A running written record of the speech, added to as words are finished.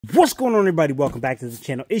What's going on, everybody? Welcome back to the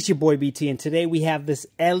channel. It's your boy BT, and today we have this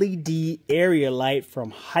LED area light from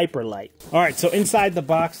HYPERLITE. Alright, so inside the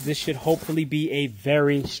box, this should hopefully be a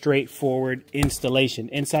very straightforward installation.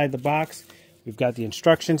 Inside the box, we've got the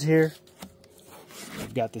instructions here.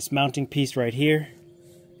 We've got this mounting piece right here.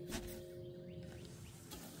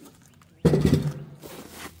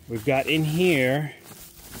 We've got in here,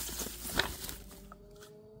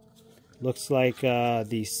 looks like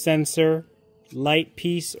the sensor light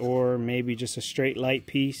piece, or maybe just a straight light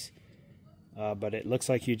piece, but it looks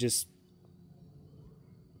like you just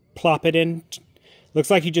plop it in. Looks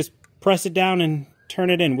like you just press it down and turn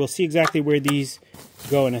it in. We'll see exactly where these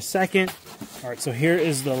go in a second. Alright, so here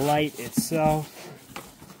is the light itself.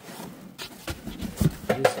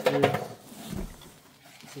 This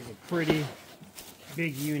is a pretty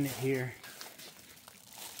big unit here.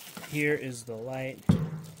 Here is the light.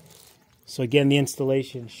 So again, the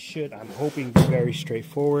installation should, I'm hoping, be very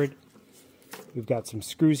straightforward. We've got some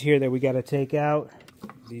screws here that we got to take out.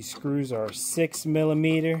 These screws are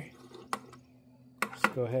 6mm. Let's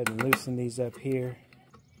go ahead and loosen these up here.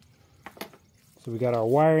 So we got our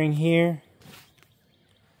wiring here.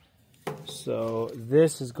 So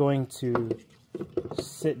this is going to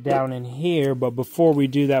sit down in here, but before we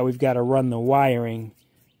do that, we've got to run the wiring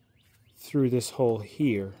through this hole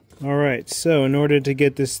here. Alright, so in order to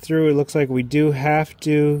get this through, it looks like we do have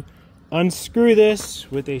to unscrew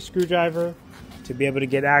this with a screwdriver to be able to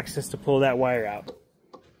get access to pull that wire out.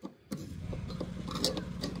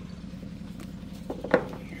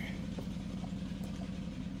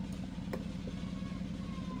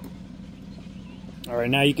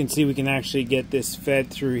 Alright, now you can see we can actually get this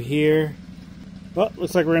fed through here. Well,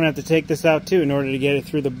 looks like we're going to have to take this out too in order to get it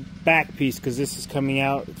through the back piece, because this is coming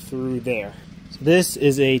out through there. So this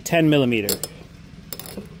is a 10mm.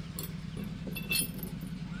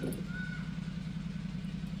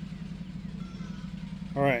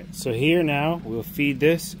 Alright, so here now, we'll feed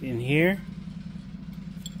this in here.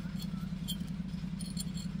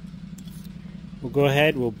 We'll go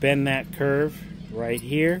ahead, we'll bend that curve right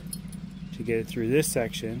here to get it through this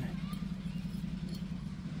section.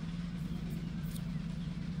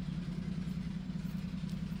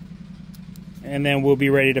 And then we'll be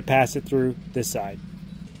ready to pass it through this side.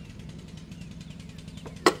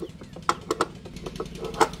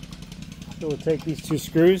 So we'll take these two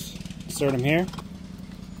screws, insert them here.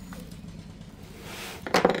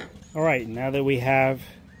 Alright, now that we have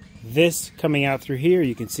this coming out through here,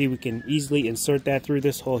 you can see we can easily insert that through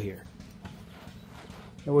this hole here.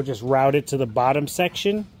 And we'll just route it to the bottom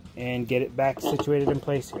section and get it back situated in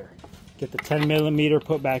place here. Get the 10mm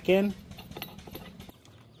put back in.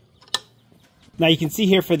 Now you can see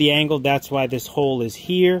here for the angle, that's why this hole is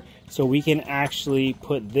here. So we can actually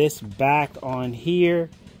put this back on here,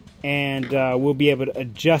 and we'll be able to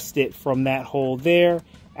adjust it from that hole there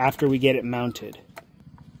after we get it mounted.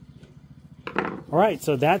 Alright,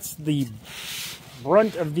 so that's the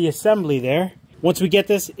brunt of the assembly there. Once we get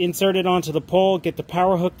this inserted onto the pole, get the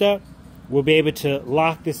power hooked up, we'll be able to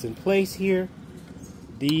lock this in place here.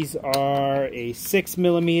 These are a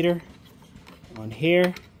 6mm on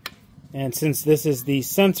here. And since this is the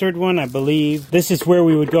censored one, I believe this is where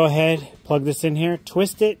we would go ahead, plug this in here,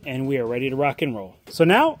 twist it, and we are ready to rock and roll. So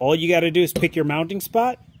now, all you got to do is pick your mounting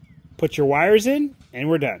spot, put your wires in, and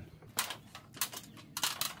we're done.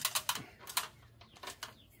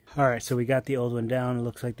 Alright, so we got the old one down. It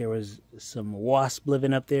looks like there was some wasp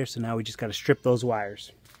living up there, so now we just got to strip those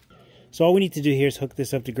wires. So all we need to do here is hook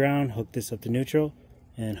this up to ground, hook this up to neutral,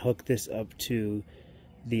 and hook this up to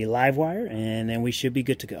the live wire, and then we should be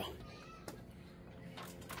good to go.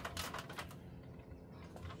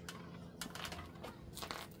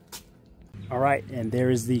 Alright, and there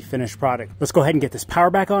is the finished product. Let's go ahead and get this power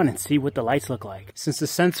back on and see what the lights look like. Since the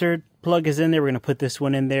censored plug is in there, we're going to put this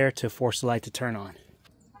one in there to force the light to turn on.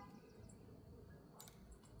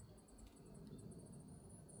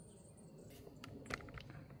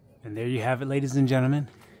 And there you have it, ladies and gentlemen.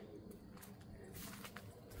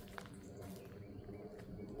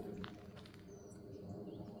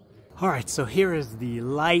 Alright, so here is the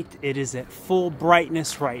light. It is at full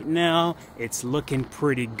brightness right now. It's looking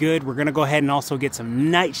pretty good. We're going to go ahead and also get some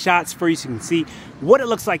night shots for you so you can see what it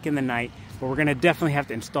looks like in the night. But we're going to definitely have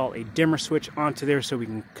to install a dimmer switch onto there so we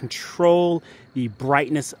can control the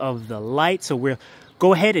brightness of the light. So we'll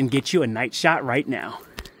go ahead and get you a night shot right now.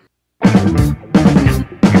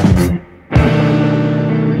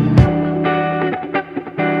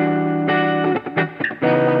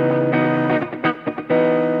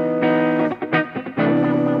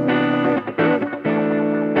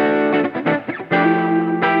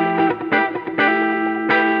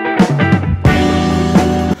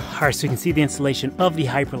 Alright, so you can see the installation of the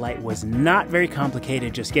HYPERLITE was not very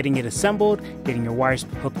complicated, just getting it assembled, getting your wires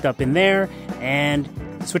hooked up in there, and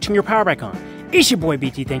switching your power back on. It's your boy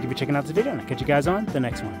BT, thank you for checking out this video, and I'll catch you guys on the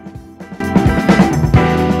next one.